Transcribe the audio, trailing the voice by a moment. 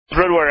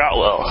Redware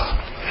Otwell.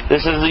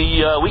 This is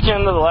the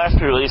weekend of the last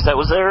release. I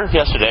was there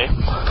yesterday.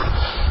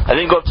 I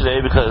didn't go up today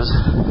because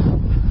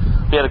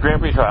we had a Grand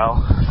Prix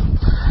trial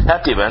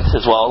at the event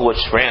as well, which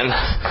ran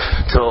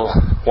till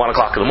 1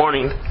 o'clock in the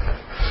morning.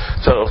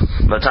 So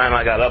by the time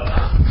I got up,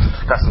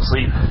 got some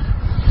sleep,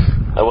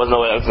 I wasn't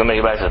know I was going to make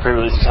it back to the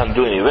pre-release in time to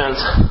do any events.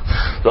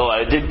 Though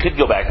I could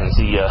go back and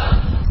see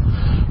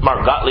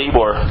Mark Gottlieb,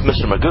 or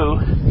Mr.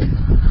 Magoo,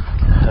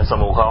 as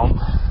some will call him,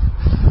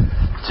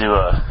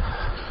 to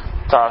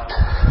talked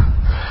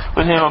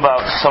with him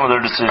about some of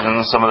their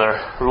decisions, some of their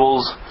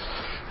rules,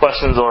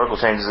 questions, oracle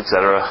changes,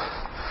 etc.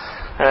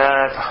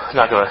 And I'm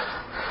not going to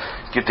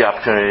get the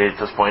opportunity at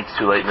this point. It's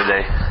too late in the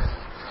day.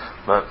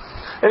 But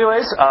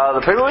anyways,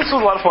 the pre-release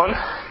was a lot of fun.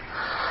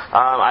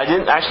 I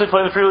didn't actually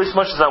play in the pre-release as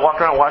much as I walked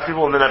around and watched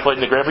people, and then I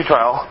played in the Grand Prix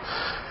trial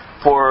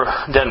for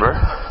Denver,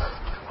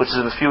 which is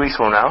in a few weeks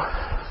from now.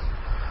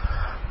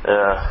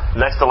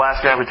 Next to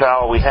last Grand Prix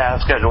trial we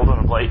have scheduled on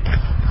the plate.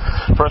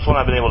 First one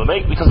I've been able to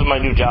make because of my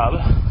new job.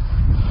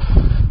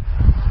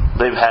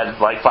 They've had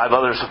like 5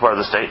 others so far in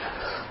the state.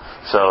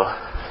 So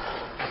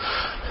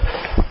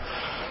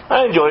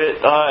I enjoyed it.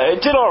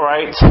 It did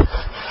alright.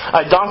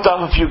 I donked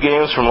off a few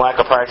games from lack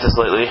of practice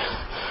lately.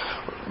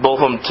 Both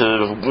of them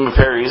to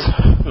Perry's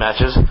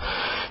matches.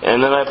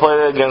 And then I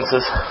played against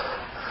this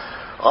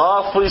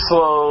awfully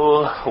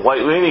slow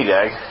White Weenie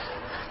deck,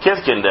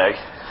 Kithkin deck,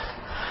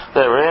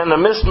 that ran the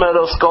Mist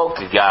Meadow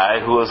Skulk guy,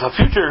 who was a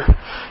future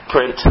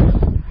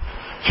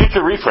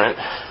reprint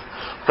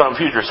from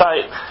Future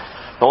Sight,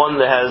 the one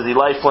that has the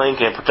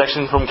lifelink and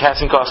protection from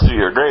casting cost 3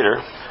 or greater.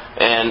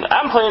 And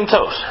I'm playing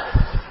Toast.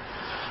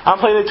 I'm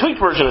playing a tweaked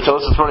version of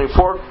Toast. It's running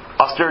 4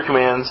 austere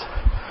commands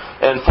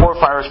and 4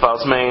 Fire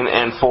Spouts main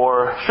and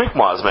 4 Shriek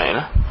Maws main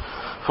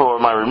for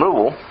my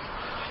removal.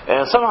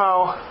 And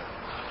somehow,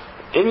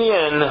 in the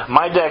end,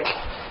 my deck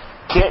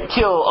can't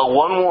kill a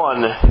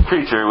 1/1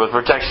 creature with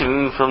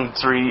protection from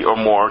 3 or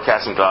more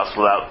casting costs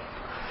without,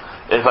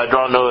 if I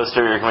draw no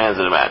exterior commands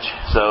in a match.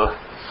 So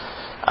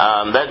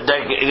that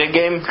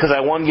game, because I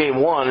won game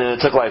 1 and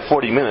it took like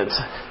 40 minutes,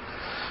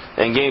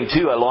 and game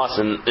 2 I lost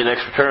in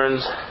extra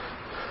turns,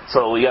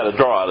 so we got a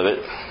draw out of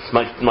it.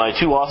 My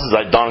 2 losses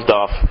I donked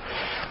off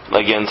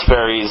against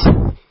fairies.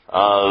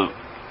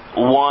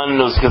 One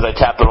was because I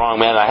tapped the wrong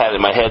mana. I had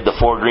in my head the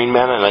 4 green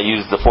mana, and I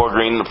used the 4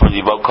 green for the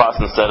evoke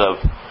cost instead of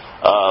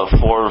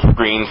 4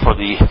 green for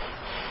the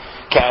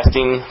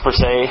casting per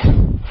se,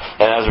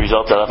 and as a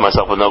result I left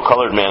myself with no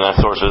colored mana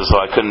sources, so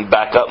I couldn't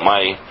back up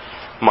my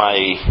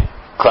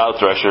Cloud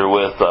Thresher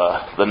with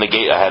the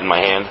negate I had in my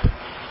hand.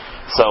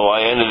 So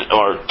I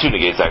or 2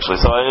 negates actually,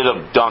 so I ended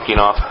up donking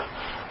off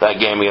that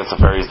game against the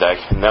Fairies deck,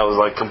 and that was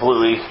like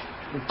completely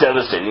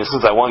devastating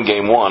since I won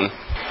game 1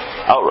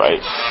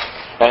 outright.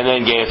 And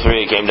then game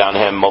 3 it came down to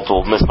him,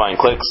 multiple misbind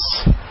clicks,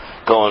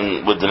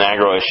 going with the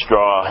aggro-ish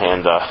draw,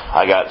 and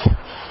I got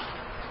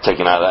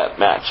taken out of that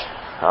match.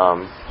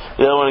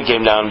 The other one, it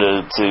came down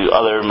to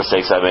other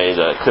mistakes I made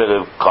that could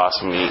have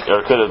cost me,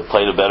 or could have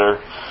played it better.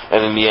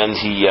 And in the end,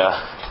 he,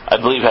 I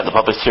believe, had the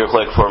Puppeteer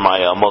click for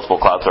my multiple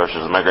Cloud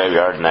Threshers in my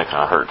graveyard, and that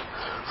kind of hurt.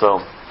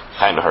 So,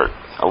 kind of hurt.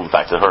 In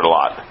fact, it hurt a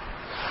lot.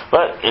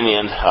 But in the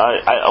end,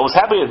 I was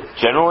happy with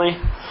generally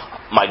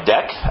my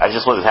deck. I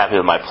just wasn't happy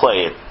with my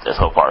play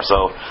so far.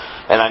 So,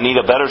 and I need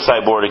a better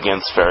sideboard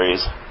against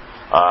fairies.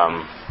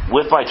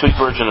 With my tweaked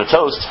version of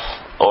Toast,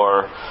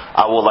 or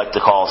I would like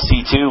to call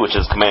C2, which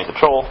is Command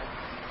Control,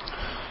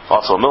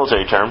 also a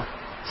military term,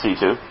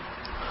 C2.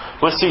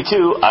 With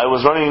C2, I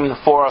was running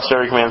 4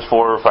 Austerity Commands,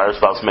 4 Fire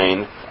Spouts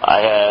main. I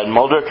had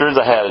Muldrifters,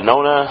 I had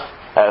Nona,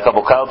 I had a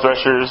couple Cloud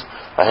Threshers,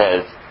 I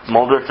had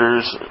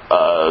Muldrifters,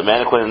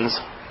 Mannequins,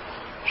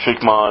 Shriek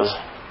Maws,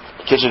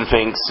 Kitchen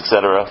Finks,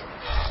 etc.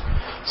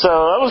 So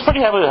I was pretty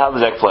happy with how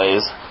the deck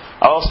plays.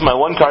 Also, my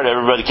one card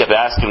everybody kept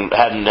asking,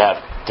 hadn't have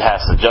to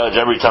ask the judge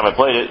every time I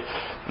played it.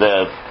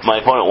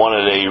 My opponent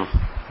wanted a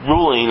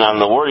ruling on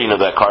the wording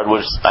of that card,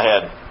 which I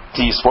had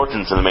to use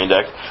Fortunes in the main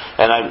deck,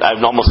 and I've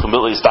almost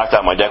completely stocked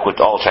out my deck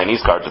with all Chinese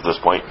cards at this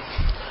point.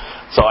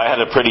 So I had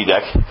a pretty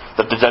deck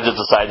that the judges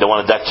decided they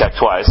want to deck check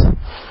twice,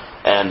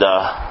 and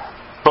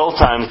both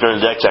times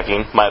during the deck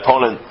checking, my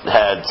opponent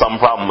had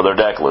some problem with their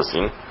deck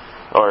listing,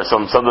 or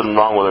something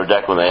wrong with their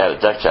deck when they had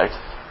it deck checked.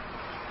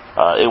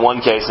 In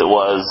one case, it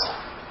was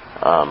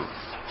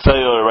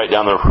failure to write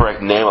down the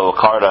correct name of a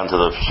card onto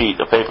the sheet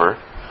of paper.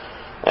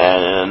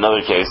 And in another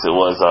case, it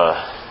was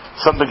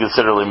something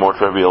considerably more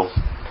trivial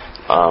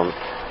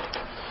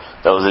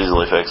that was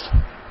easily fixed.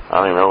 I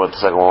don't even remember what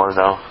the second one was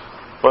now.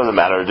 It doesn't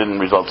matter. It didn't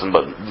result in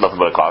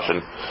nothing but a caution,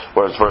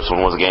 whereas the first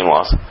one was a game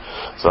loss.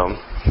 So,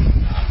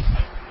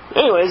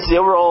 anyways, the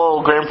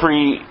overall Grand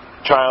Prix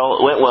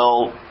trial went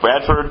well.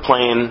 Bradford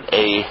playing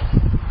a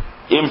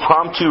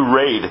impromptu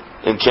raid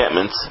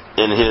enchantments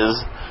in his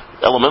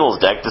Elementals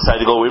deck decided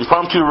to go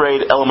impromptu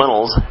raid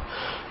Elementals.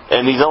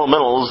 And these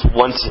elementals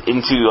went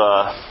into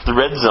the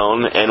red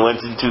zone and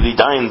went into the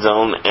dying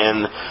zone,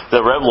 and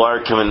the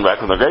Revlar coming back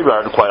from the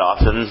graveyard quite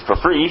often for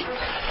free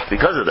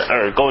because of that,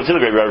 or going to the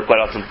graveyard quite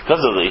often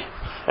because of the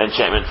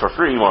enchantment for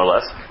free, more or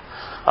less.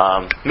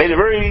 Made it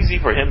very easy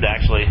for him to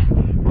actually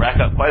rack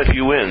up quite a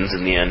few wins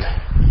in the end.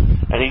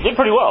 And he did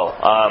pretty well.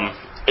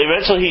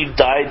 Eventually he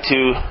died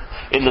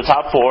in the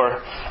top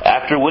 4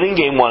 after winning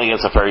game 1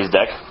 against the Fairies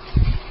deck.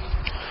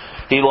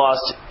 He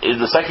lost in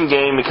the second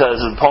game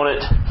because his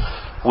opponent,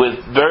 with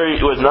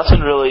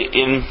nothing really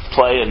in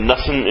play and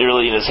nothing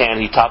really in his hand,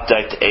 he top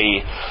decked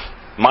a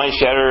Mind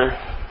Shatter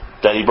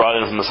that he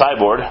brought in from the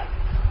sideboard.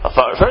 A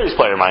Fairies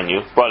player, mind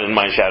you, brought in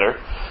Mind Shatter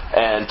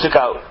and took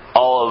out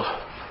all of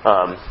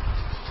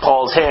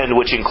Paul's hand,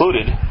 which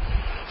included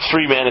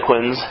 3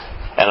 Mannequins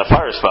and a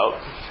Fire Spout,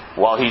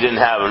 while he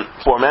didn't have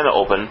 4 mana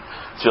open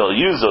to be able to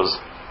use those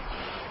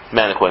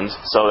Mannequins.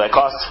 So that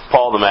cost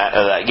Paul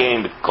that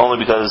game, only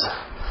because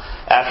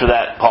after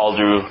that Paul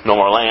drew no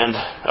more land,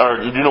 or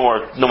drew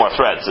no more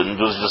threats, and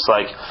it was just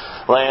like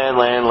land,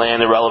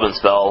 irrelevant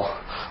spell,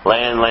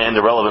 land,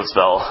 irrelevant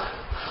spell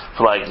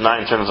for like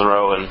 9 turns in a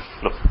row, and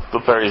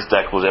the Fairies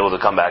deck was able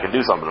to come back and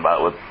do something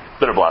about it with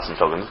Bitter Blossom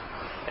tokens.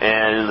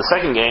 And in the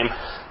second game,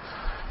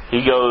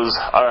 he goes,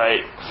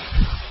 alright,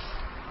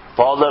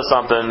 Paul does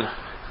something,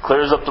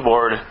 clears up the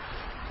board,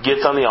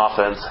 gets on the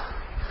offense.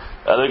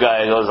 The other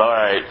guy goes,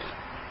 alright,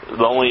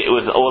 with only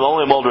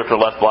a Muldricker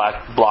left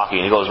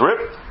blocking, he goes,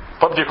 rip,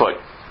 Puppeteer Click.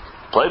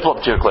 Play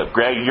Puppeteer Click.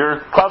 Grab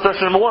your Cloud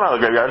Thresher number 1 out of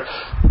the graveyard,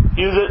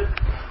 use it,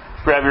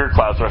 grab your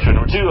Cloud Thresher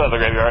number 2 out of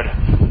the graveyard,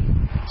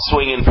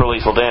 swing in for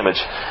lethal damage.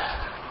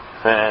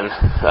 And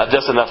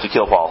just enough to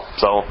kill Paul.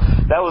 So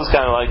that was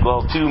kind of like,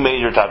 2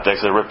 major top decks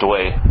that ripped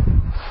away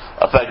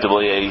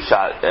effectively a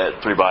shot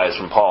at 3 buys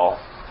from Paul.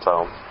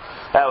 So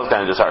that was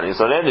kind of disheartening.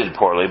 So it ended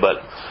poorly,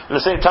 but at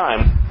the same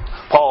time,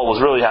 Paul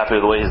was really happy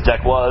with the way his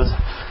deck was.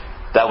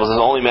 That was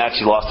his only match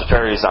he lost to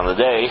Fairies on the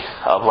day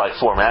of like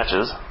 4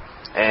 matches.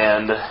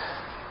 And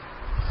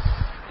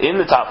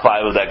in the top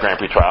 5 of that Grand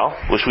Prix trial,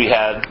 which we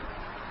had,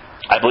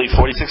 I believe,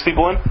 46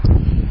 people in,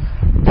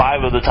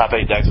 5 of the top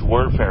 8 decks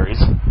were Fairies,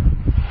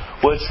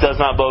 which does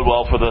not bode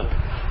well for the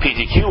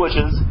PTQ, which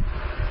is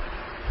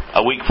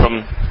a week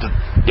from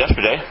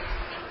yesterday,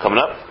 coming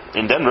up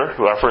in Denver,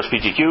 our first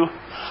PTQ,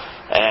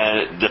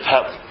 and the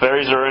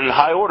Fairies are in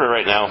high order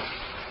right now.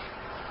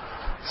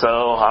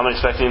 So I'm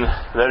expecting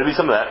there to be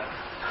some of that.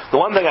 The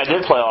one thing I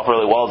did play off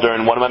really well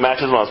during one of my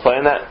matches when I was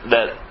playing that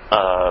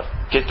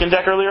Kitkin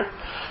deck earlier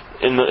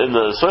in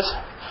the Swiss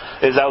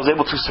is I was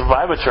able to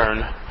survive a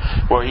turn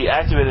where he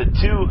activated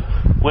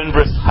 2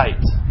 Windbrisk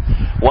Heights.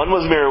 One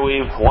was Mirror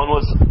Weave, one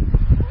was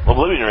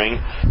Oblivion Ring,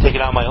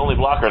 taking out my only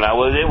blocker, and I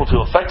was able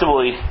to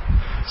effectively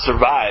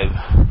survive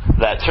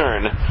that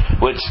turn,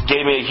 which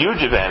gave me a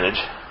huge advantage,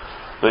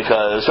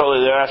 because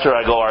shortly thereafter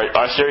I go,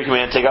 Arsteria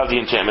Command, take out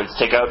the enchantments,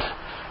 take out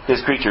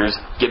his creatures,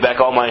 get back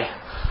all my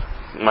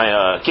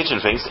Kitchen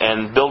Finks,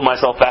 and build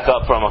myself back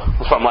up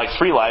from like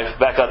 3 life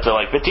back up to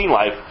like 15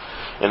 life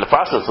in the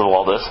process of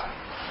all this,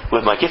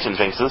 with my Kitchen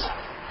Finkses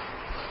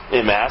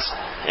in mass,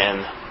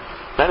 and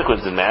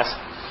Mannequins in mass,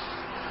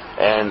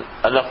 and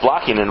enough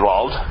blocking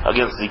involved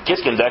against the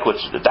Kiskin deck, which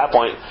at that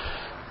point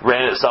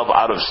ran itself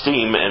out of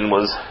steam and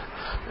was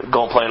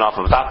playing off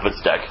of the top of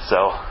its deck.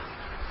 So,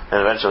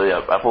 and eventually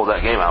I pulled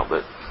that game out,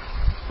 but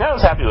yeah, I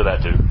was happy with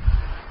that too.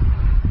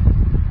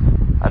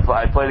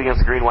 I played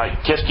against the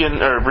green-white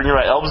Kiskin, or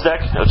green-white Elves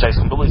deck, which I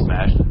completely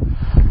smashed.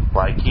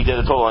 Like, he did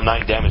a total of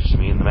 9 damage to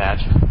me in the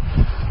match.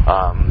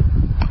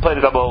 Played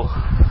a couple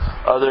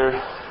other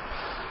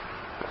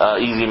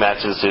easy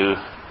matches too,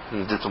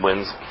 and did some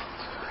wins.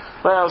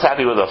 But I was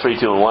happy with the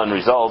 3-2-1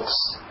 results.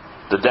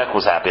 The deck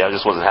was happy. I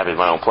just wasn't happy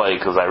with my own play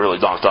because I really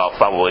donked off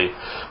probably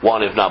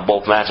one, if not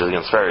both, matches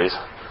against Fairies.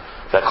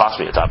 That cost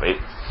me a top 8.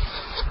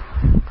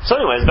 So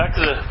anyways, back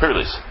to the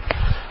pre-release.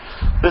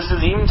 This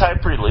is the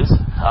Eventide pre-release.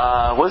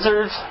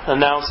 Wizards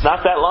announced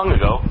not that long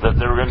ago that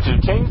they were going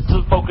to change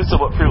the focus of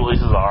what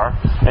pre-releases are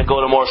and go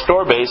to more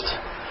store-based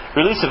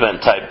release event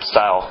type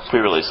style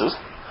pre-releases.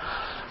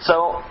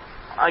 So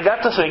I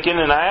got to thinking,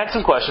 and I had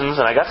some questions,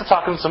 and I got to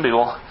talking to some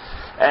people,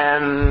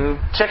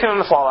 and checking on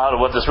the fallout of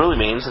what this really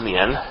means in the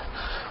end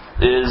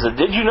is,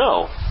 did you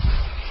know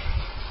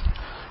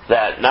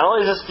that not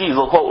only is this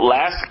the quote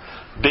last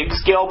big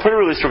scale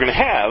pre-release we're going to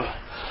have,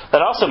 that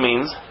also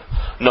means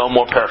no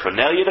more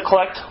paraphernalia to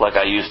collect like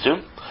I used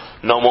to,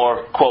 no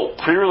more quote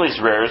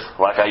pre-release rares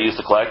like I used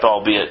to collect,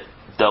 albeit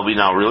there'll be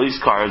now release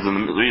cards,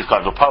 and the release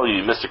cards will probably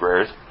be Mystic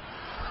rares.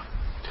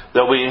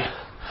 There'll be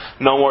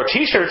no more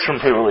t-shirts from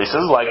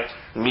pre-releases like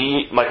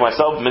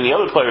myself, many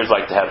other players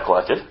like to have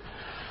collected.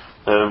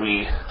 There'll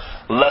be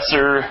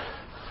lesser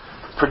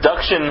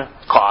production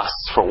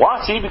costs for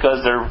WotC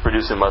because they're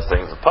producing less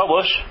things to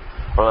publish,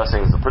 or less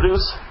things to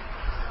produce.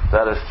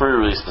 That is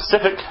pre-release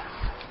specific.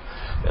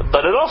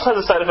 But it also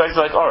has a side effect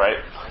like, alright,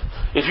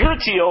 if you're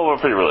a TO or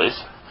pre-release,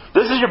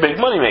 this is your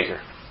big money maker.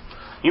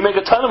 You make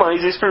a ton of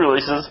money these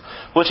pre-releases,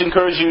 which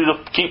encourage you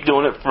to keep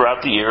doing it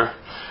throughout the year,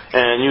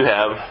 and you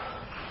have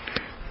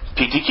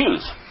PTQs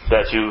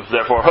that you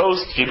therefore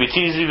host,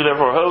 GPTs you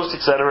therefore host,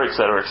 etc.,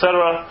 etc.,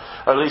 etc.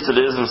 Or at least it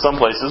is in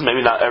some places,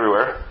 maybe not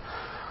everywhere.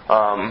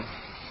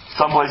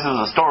 Some places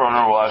the store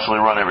owner will actually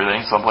run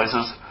everything. Some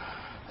places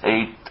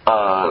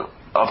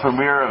a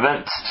premier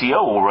event TO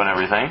will run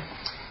everything.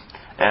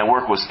 and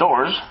work with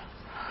stores.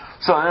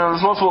 So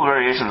there's multiple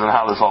variations on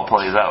how this all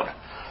plays out.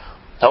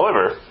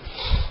 However,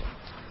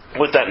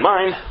 with that in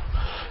mind,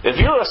 if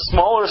you're a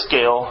smaller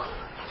scale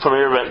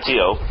premier event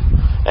TO,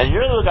 and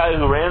you're the guy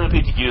who ran the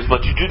PTQs,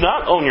 but you do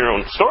not own your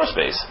own store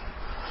space,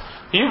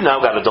 you've now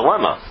got a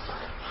dilemma.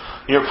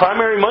 Your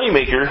primary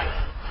moneymaker,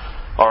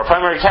 or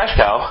primary cash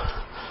cow,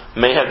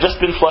 may have just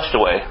been flushed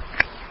away,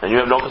 and you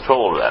have no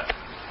control over that.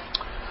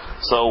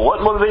 So what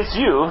motivates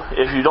you,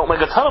 if you don't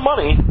make a ton of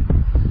money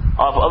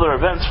off other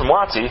events from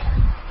WotC,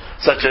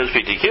 such as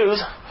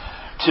PTQs,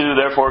 to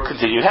therefore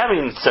continue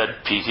having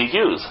said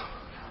PTQs?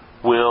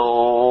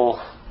 Will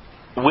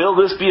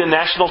this be a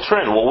national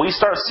trend? Will we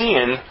start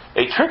seeing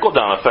a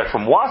trickle-down effect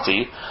from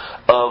WotC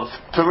of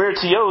premier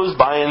TOs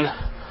buying,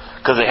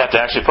 because they have to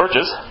actually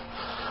purchase,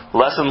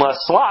 less and less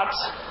slots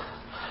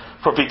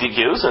for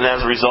PTQs, and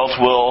as a result,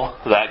 will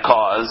that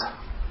cause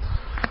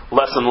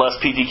less and less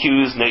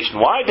PTQs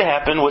nationwide to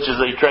happen, which is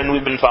a trend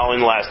we've been following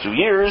the last 2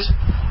 years,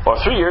 or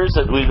 3 years,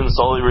 that we've been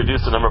slowly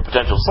reduced the number of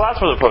potential slots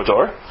for the Pro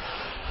Tour.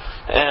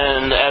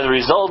 And as a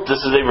result, this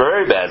is a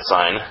very bad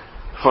sign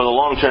for the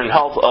long-term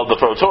health of the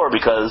Pro Tour,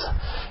 because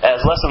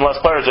as less and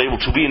less players are able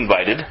to be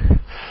invited,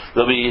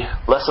 there'll be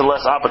less and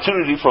less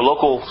opportunity for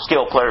local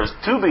scale players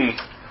to be,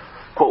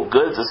 quote,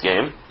 good at this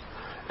game,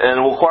 and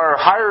it will require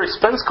higher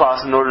expense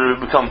costs in order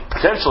to become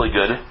potentially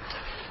good.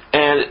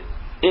 And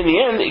in the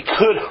end, it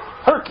could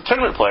hurt the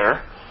tournament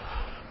player,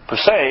 per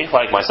se,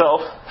 like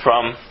myself,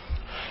 from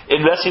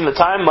investing the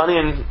time, money,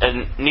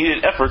 and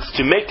needed efforts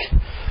to make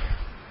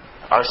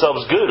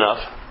ourselves good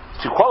enough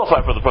to qualify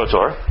for the Pro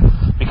Tour,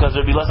 because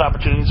there'd be less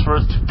opportunities for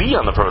us to be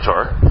on the Pro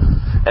Tour,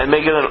 and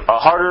make it a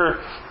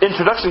harder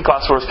introduction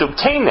cost for us to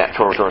obtain that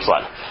Pro Tour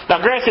slot. Now,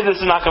 granted,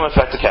 this is not going to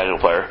affect the casual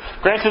player.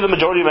 Granted, the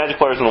majority of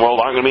Magic players in the world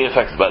aren't going to be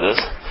affected by this.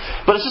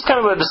 But it's just kind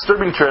of a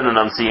disturbing trend that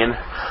I'm seeing,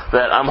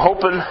 that I'm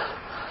hoping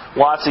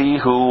WotC,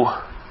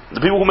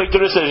 the people who make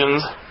their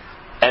decisions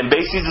and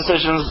base these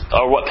decisions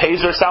are what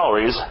pays their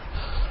salaries,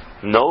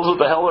 knows what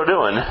the hell they're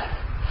doing,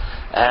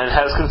 and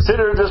has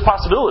considered this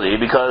possibility,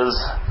 because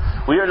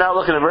we are now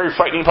looking at a very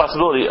frightening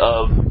possibility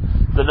of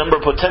the number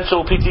of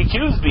potential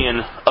PTQs being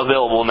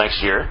available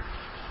next year,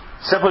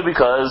 simply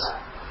because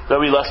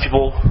there'll be less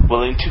people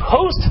willing to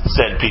host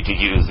said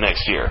PTQs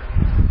next year,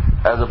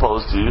 as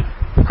opposed to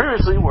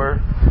previously where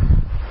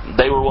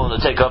they were willing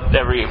to take up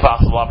every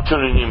possible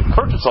opportunity and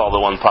purchase all the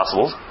ones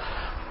possible.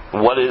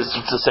 What is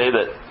to say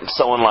that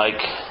someone like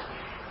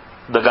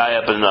the guy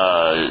up in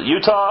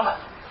Utah,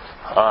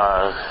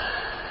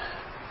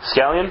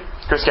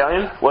 Chris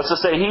Scallion, what's to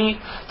say he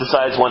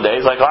decides one day,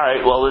 he's like,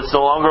 alright, well, it's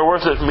no longer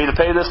worth it for me to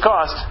pay this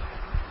cost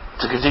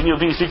to continue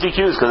these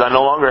PTQs, because I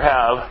no longer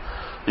have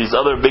these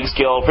other big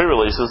scale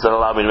pre-releases that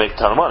allow me to make a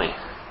ton of money.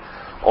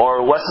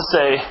 Or what's to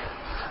say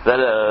that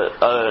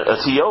a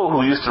TO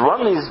who used to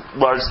run these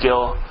large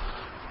scale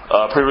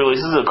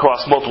pre-releases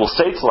across multiple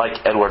states, like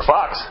Edward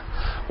Fox,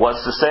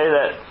 what's to say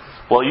that,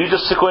 well, you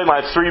just took away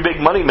my 3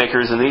 big money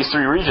makers in these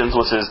 3 regions,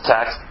 which is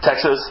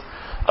Texas,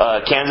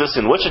 Kansas,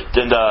 and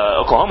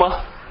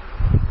Oklahoma.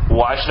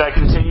 Why should I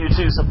continue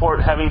to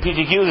support having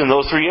PTQs in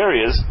those 3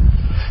 areas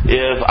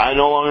if I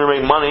no longer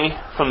make money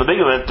from the big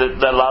event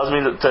that allows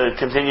me to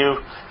continue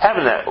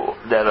having that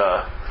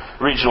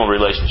regional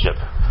relationship?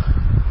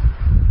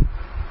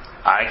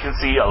 I can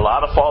see a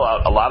lot of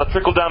fallout, a lot of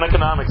trickle-down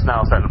economics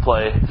now starting to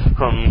play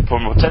from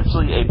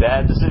potentially a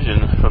bad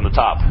decision from the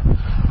top.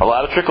 A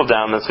lot of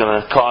trickle-down that's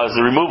going to cause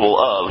the removal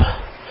of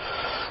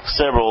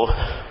several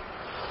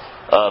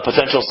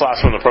potential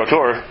slots from the Pro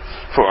Tour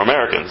for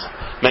Americans,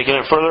 making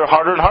it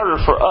harder and harder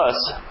for us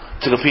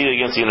to compete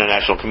against the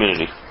international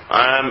community.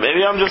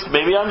 Maybe I'm doing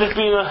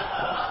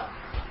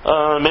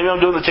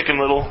the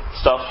Chicken Little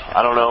stuff.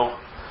 I don't know.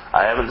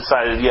 I haven't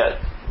decided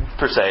yet,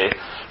 per se.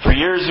 For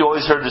years, you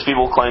always heard these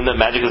people claim that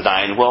Magic is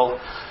dying. Well,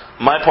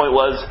 my point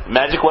was,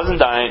 Magic wasn't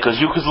dying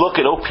because you could look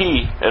at OP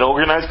and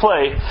organized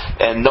play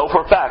and know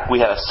for a fact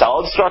we had a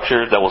solid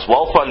structure that was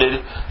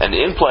well-funded and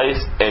in place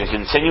and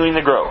continuing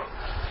to grow.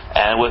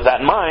 And with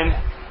that in mind,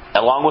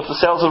 along with the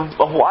sales of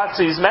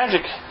WotC's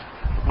Magic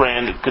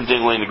brand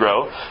continuing to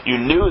grow, you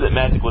knew that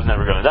Magic was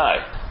never going to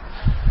die.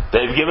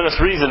 They've given us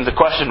reason to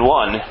question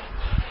one,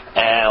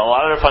 and a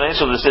lot of their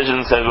financial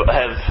decisions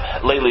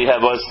have lately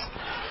have us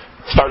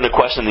starting to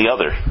question the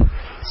other.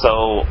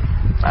 So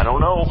I don't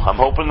know. I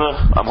hope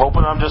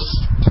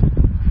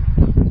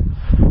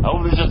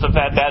it's just a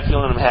bad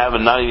feeling I'm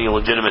having, not any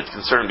legitimate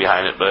concern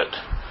behind it. But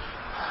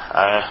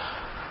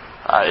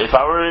if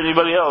I were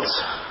anybody else,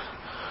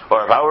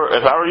 or if I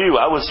were you,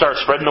 I would start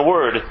spreading the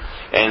word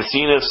and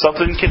seeing if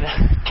something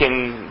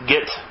can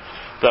get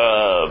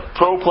the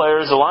Pro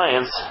Players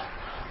Alliance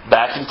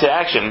back into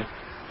action,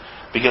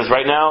 because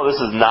right now this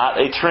is not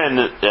a trend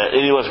that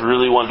any of us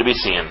really want to be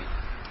seeing.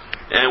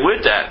 And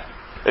with that,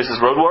 this is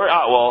Road Warrior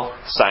Otwell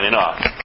signing off.